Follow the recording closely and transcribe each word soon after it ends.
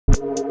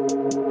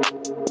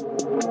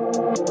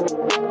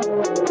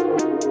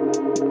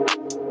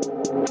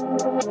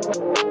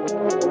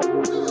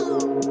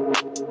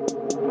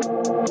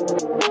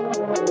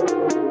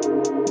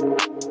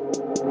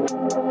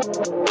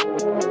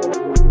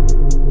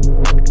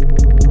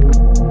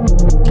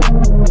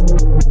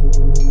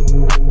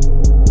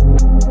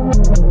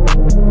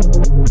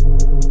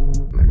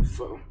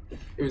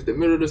It was the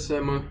middle of the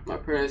summer. My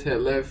parents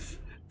had left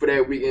for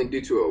that weekend due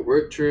to a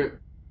work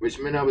trip, which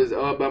meant I was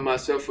all by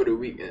myself for the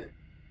weekend.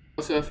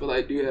 Also, I feel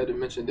like I do have to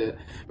mention that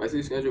my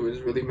sleep schedule was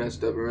really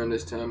messed up around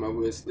this time. I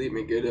would sleep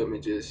and get up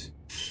and just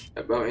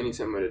about any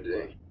time of the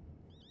day.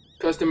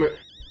 Customer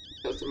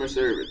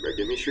service, bro.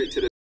 Get me straight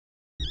to the.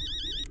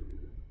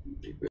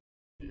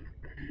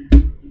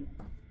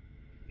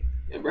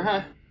 Yeah, bro.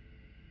 How?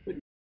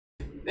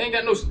 They ain't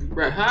got no.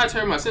 Bro, how I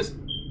turn my sense.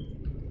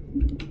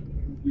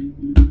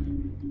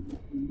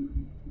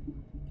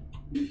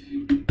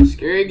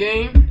 Scary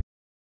game?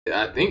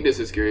 I think this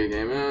is a scary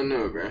game. I don't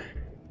know, bro.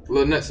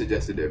 Lil Nut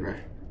suggested it, bro.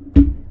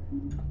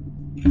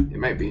 It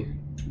might be.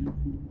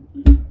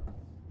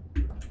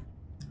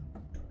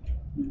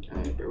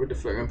 Alright, bro. What the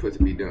fuck I'm supposed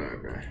to be doing,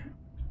 bro?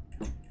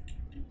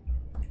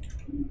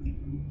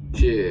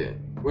 Shit.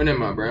 What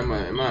am I, bro? Am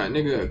I a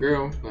nigga or a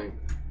girl? Like,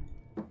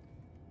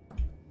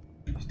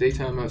 it's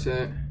daytime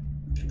outside.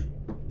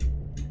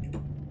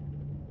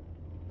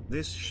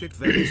 This shit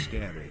very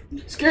scary.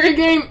 Scary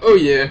game? Oh,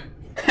 yeah.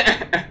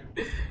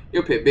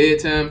 You'll pick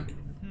bedtime.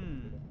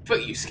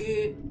 Fuck you,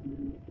 scared?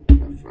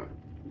 Oh, fuck.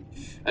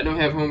 I don't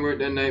have homework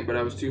that night, but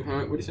I was too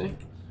hungry. What'd you say?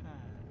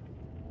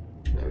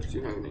 I was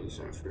too hungry to eat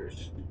something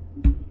first.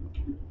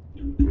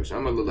 So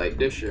I'm gonna look like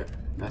this shit.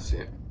 That's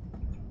it.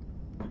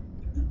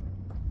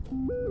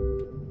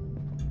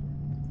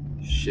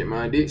 Shit,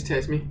 my dicks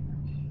text me.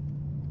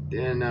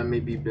 Then I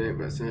may be back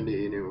by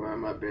Sunday evening. Why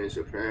am I being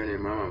so paranoid?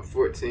 Mom, I'm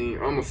 14.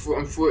 I'm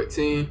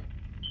 14.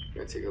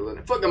 Gotta take a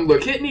look. Fuck them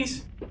little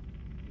kidneys.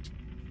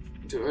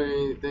 Do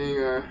anything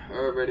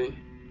already?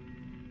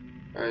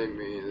 I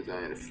mean, it's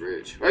in the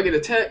fridge. I get a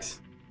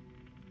text.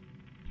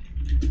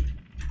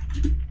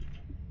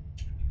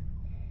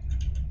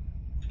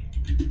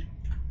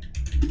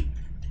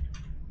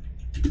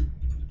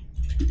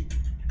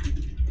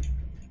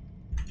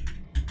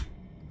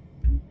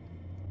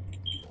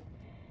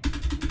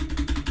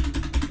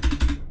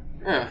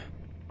 Yeah.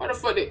 Why the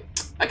fuck they?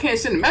 I can't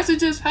send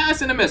messages? How I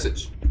send a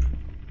message?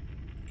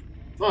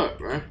 Fuck,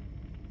 bro.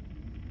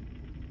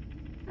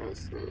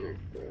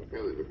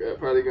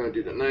 Probably gonna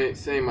do the night.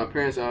 Saying my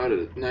parents are out of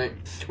the night.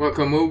 Wanna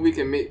come over? We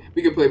can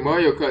play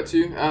Mario Kart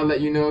too. I'll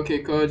let you know. Okay,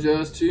 call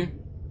Josh too.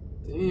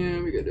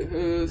 Damn, we got the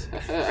hoods.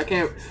 I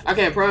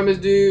can't promise,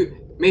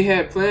 dude. May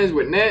have plans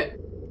with Nat.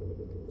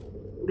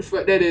 What the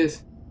fuck that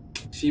is?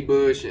 She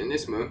bullshitting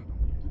this month.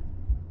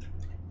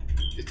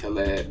 Just tell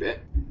that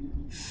bet.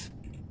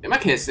 Damn, I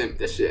can't send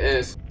that shit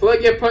ass.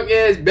 Plug your punk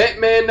ass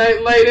Batman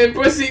night light in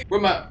pussy. Where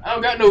my? I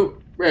don't got no.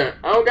 Bruh,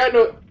 I don't got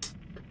no.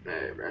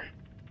 Alright, bruh.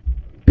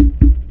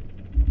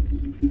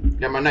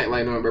 Got my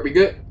nightlight on, bro. We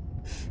good?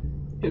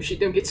 If shit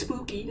don't get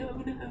spooky,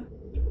 no.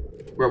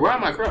 Bro, why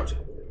am I crouching?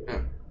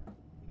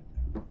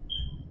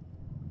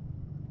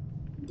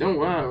 Don't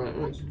wow.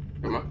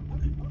 Am I?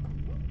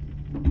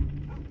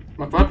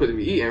 My father supposed to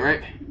be eating,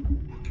 right?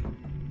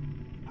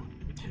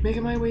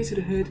 Making my way to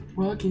the hood,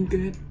 walking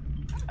good.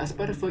 I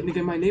spot a fuck nigga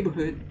in my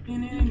neighborhood.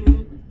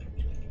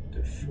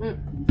 The fuck?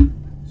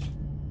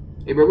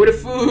 Hey, bro, where the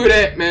food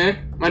at,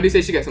 man? My dude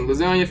said she got some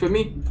lasagna for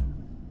me.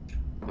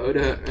 Hold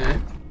up,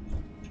 man.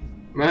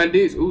 My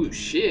dudes, ooh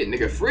shit,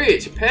 nigga,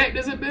 fridge packed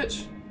as a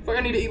bitch. Fuck,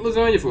 I need to eat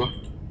lasagna for.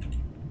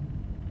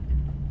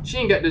 She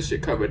ain't got this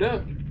shit covered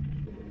up.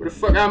 Where the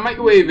fuck our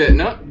microwave at,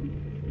 nut?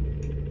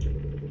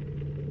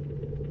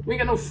 We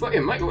ain't got no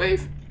fucking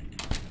microwave.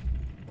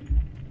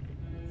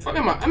 Fuck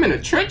am I? I'm in the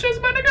trenches,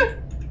 my nigga.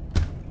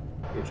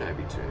 I'm trying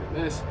to be too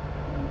nice.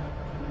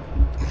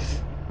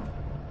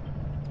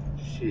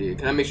 Shit,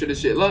 can I make sure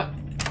this shit locked?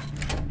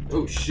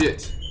 Oh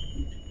shit.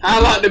 I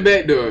locked the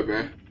back door,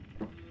 bro.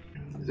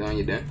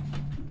 Lasagna done.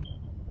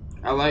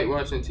 I like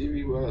watching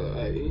TV while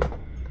I eat.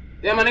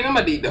 Damn, my nigga, I'm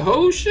about to eat the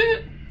whole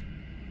shit?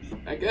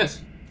 I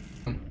guess.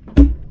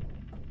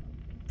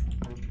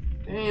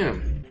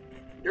 Damn.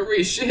 You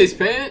read shit his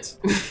pants?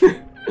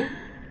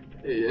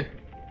 Yeah.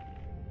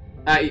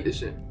 I eat this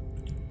shit.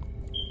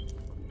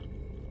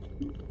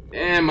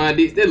 Damn, my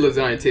D, that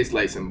lasagna tastes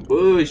like some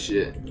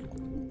bullshit.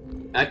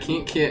 I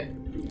can't.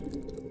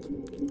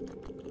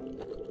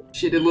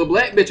 Shit, the little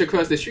black bitch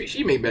across the street,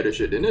 she make better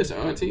shit than this,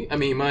 auntie. I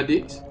mean, my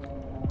dicks.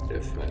 The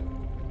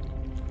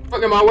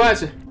fuck am I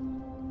watching?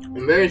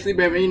 I'm very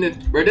sleepy every evening.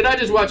 Bro, did I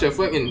just watch a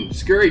fucking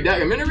scary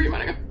documentary,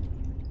 my nigga?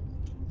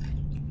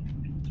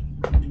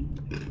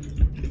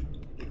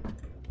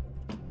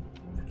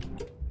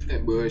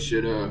 That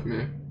bullshit off,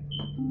 man.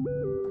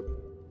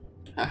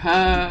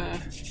 Haha.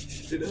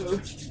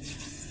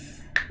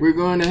 We're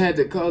going to have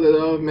to call it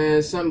off,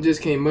 man. Something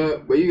just came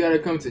up, but you gotta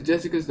come to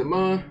Jessica's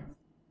tomorrow.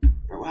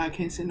 Bro, why I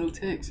can't send no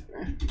text,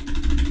 bro?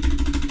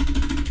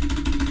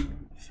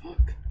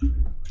 Fuck.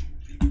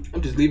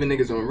 I'm just leaving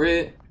niggas on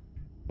red.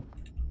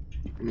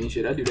 I mean,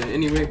 shit, I do that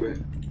anyway, but.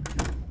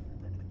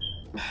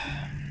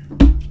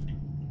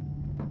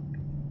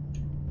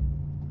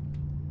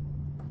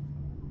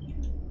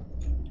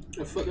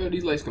 The fuck are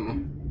these lights come on?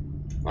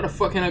 Why the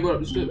fuck can't I go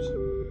up the steps?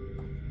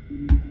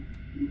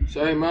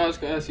 Sorry, Miles,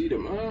 can I see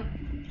them?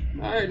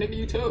 Alright, nigga,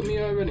 you told me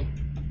already.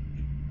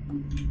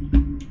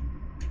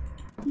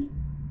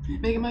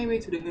 Making my way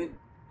to the hood.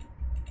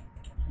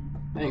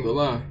 I ain't gonna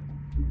lie.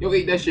 Yo,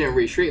 eat that shit and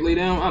Reeks straight lay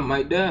down, I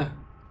might die.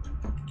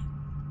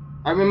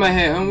 I remember I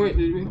had homework,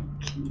 did we?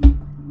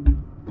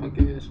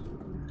 Okay, yes.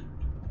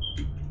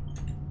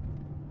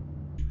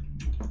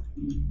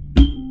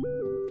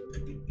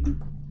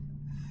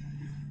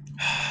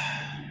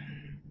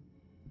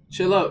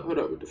 Chill out. What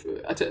up with the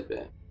foot? I take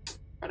that.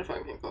 Why the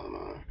fuck I can't call him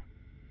on?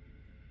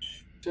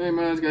 Sorry,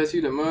 man. Gotta see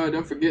the mud.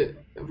 Don't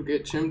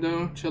forget Chim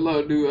though. Chill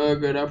out, dude.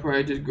 Good. I'll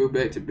probably just go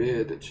back to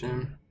bed to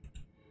Chim.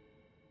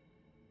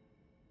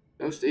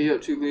 Don't stay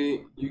up too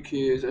late, you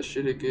kids. I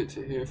should get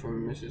to hear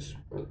from Mrs.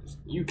 Brothers.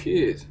 You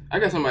kids. I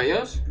got somebody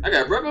else. I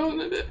got brother on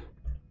that.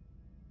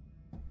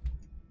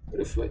 What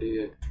the fuck they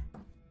at?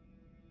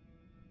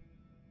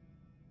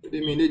 What they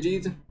mean? They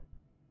Jesus?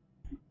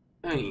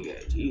 I ain't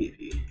got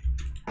Jesus.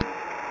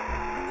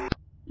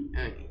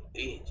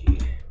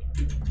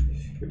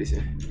 What they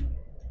say?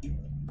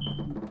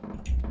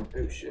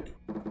 Oh shit.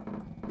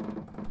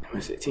 I'm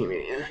gonna say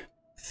teammate, yeah?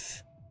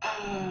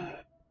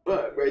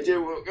 Fuck, bro,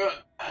 just woke up.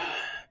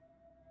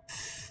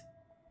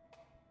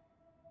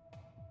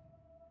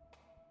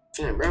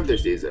 Damn, bro, I'm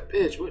thirsty as a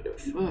bitch. What the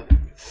fuck?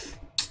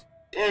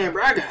 Damn,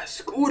 bro, I got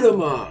scooter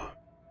mob.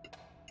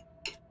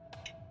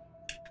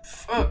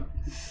 Fuck.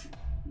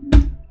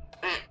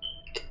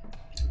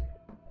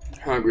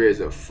 Hungry as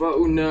a fuck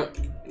nut.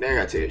 Then I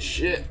gotta take a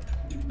shit.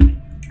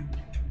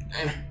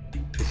 Damn.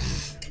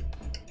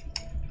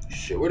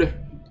 Shit, where the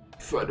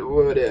fuck the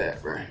wood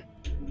at, bro?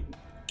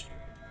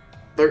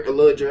 Third a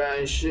little dry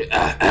and shit.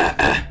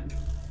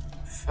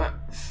 Fuck.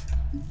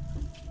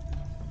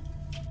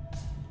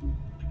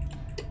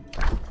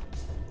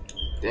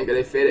 Think of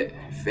that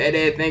fat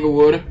ass thing of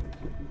water.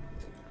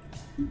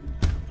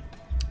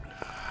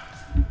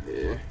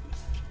 Yeah.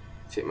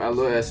 Take my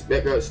little ass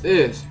back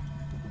upstairs.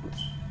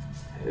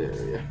 Hell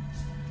yeah.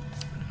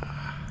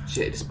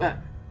 Check the spot.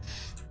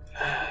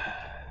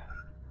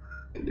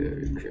 And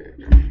okay.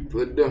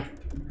 Put it down.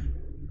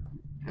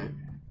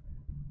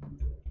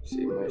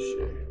 See my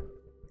shit.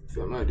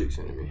 Feel my dick's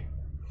into me.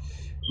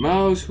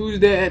 Miles, who's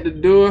that at the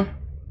door?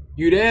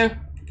 You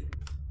there?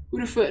 Who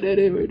the fuck that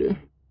is right there?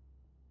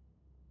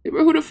 Hey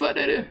bro, who the fuck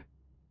that is?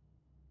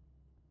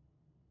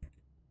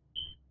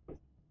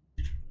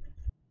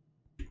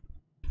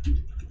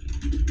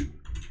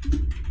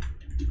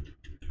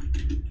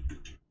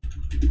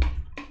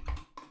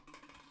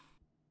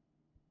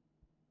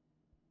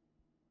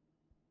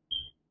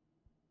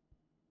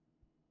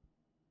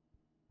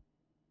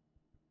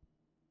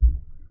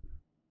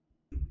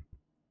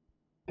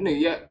 That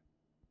nigga, yeah.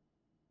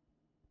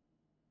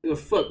 The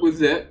fuck was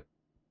that?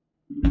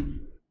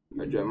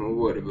 I dropped my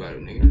water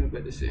bottle, nigga. I'm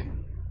about to say.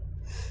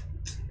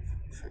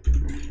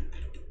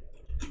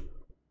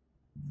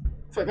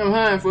 Fuck, I'm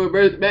high for a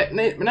birthday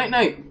night.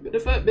 What the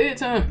fuck,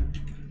 bedtime?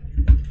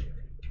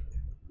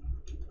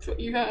 Fuck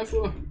you high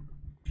for?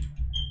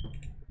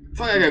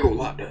 Fuck, I gotta go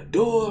lock the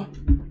door.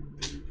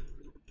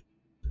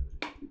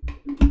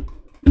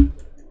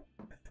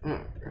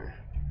 Oh, bro.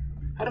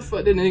 How the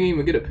fuck did the nigga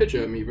even get a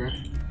picture of me, bro?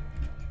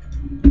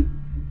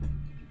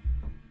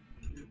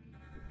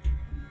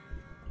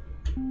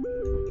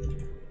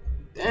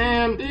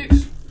 Damn,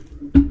 dicks.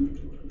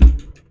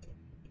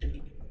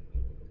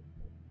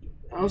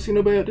 I don't see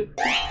nobody out there.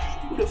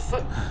 Who the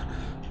fuck?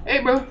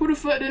 Hey, bro, who the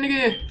fuck that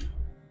nigga is?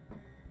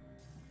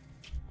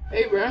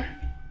 Hey, bro.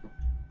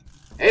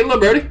 Hey, little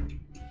birdie.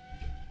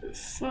 The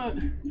fuck?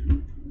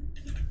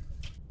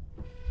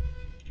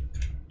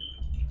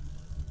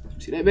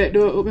 See that back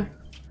door open?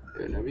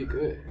 Yeah, now we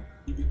good.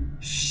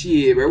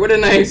 Shit, bro. Where the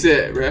knife's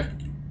at, bro?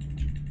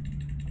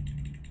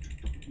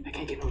 I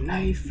can't get no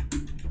knife.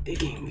 They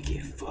game we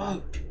get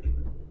fucked.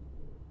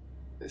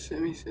 That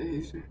Sammy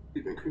says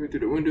he's been creeping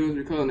through the windows,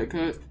 recalling the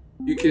cops.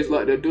 You kids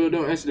lock the door,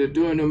 don't answer the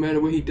door no matter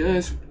what he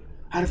does.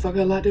 How the fuck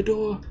I lock the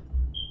door?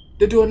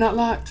 The door not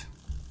locked.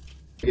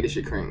 Get this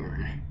shit cranking,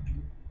 right?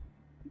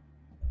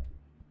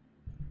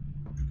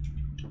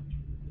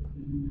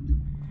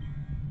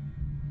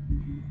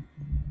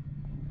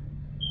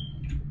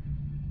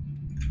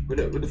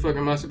 What the fuck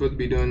am I supposed to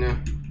be doing now?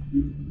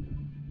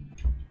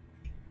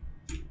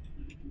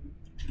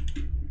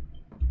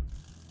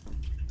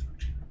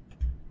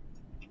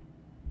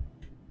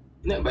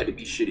 Not about to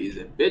be shitty as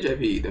a bitch if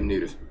he eat them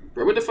noodles.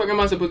 Bro, what the fuck am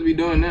I supposed to be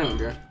doing now,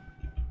 bro?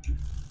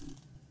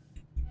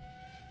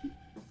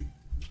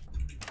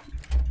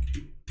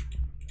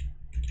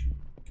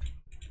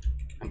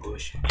 I'm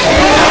bullshit.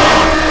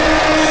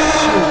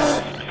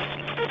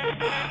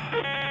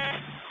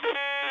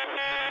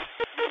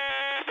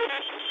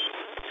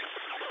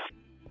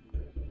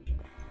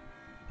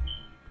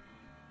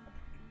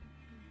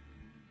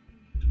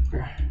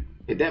 Bro,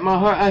 is that my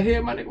heart out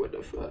here, my nigga? What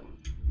the fuck?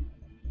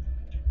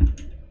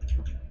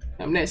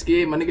 I'm that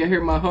scared. My nigga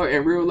hurt my heart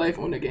in real life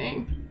on the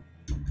game.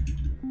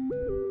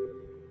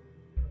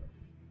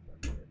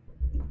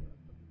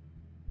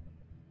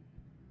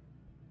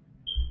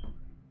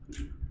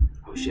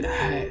 Oh shit, I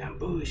hide. I'm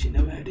bullshitting.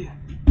 That's what I do.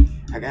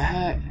 I got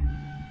hide.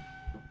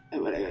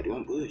 That's what I gotta do.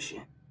 I'm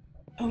bullshitting.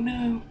 Oh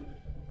no.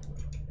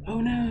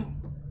 Oh no.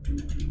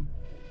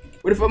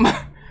 What if I'm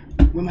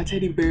with my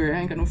teddy bear? I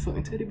ain't got no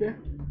fucking teddy bear.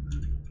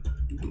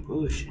 I'm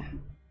bullshitting.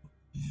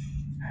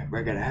 Alright,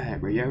 bro, I gotta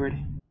hide, bro. Y'all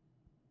ready?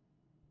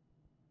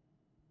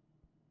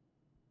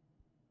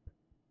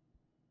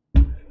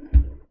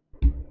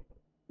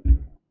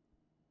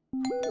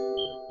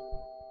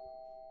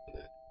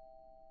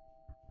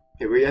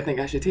 Hey, bro, y'all think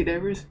I should take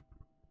that risk?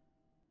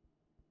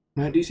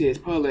 My dude says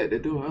Paul at the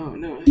door. I don't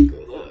know. I ain't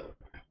gonna look.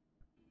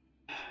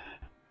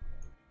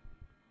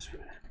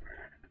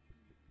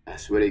 I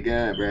swear to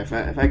God, bro. If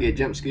I get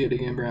jump scared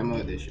again, bro, I'm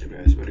out this shit, bro.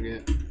 I swear to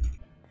God.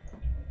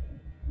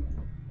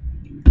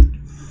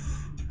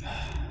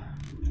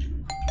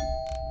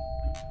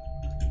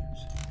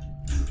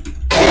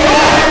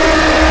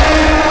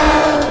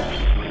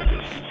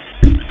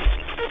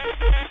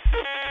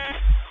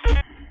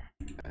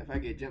 If I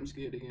get jump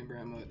scared again, bro,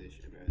 I'm out this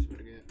shit, bro. I swear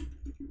to God.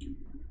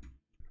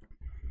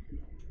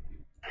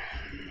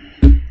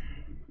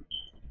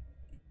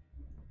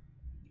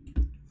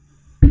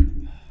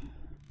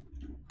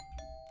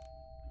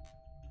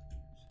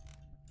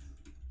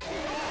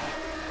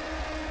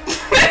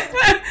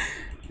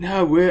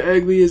 Nah, we're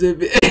ugly as a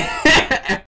bitch.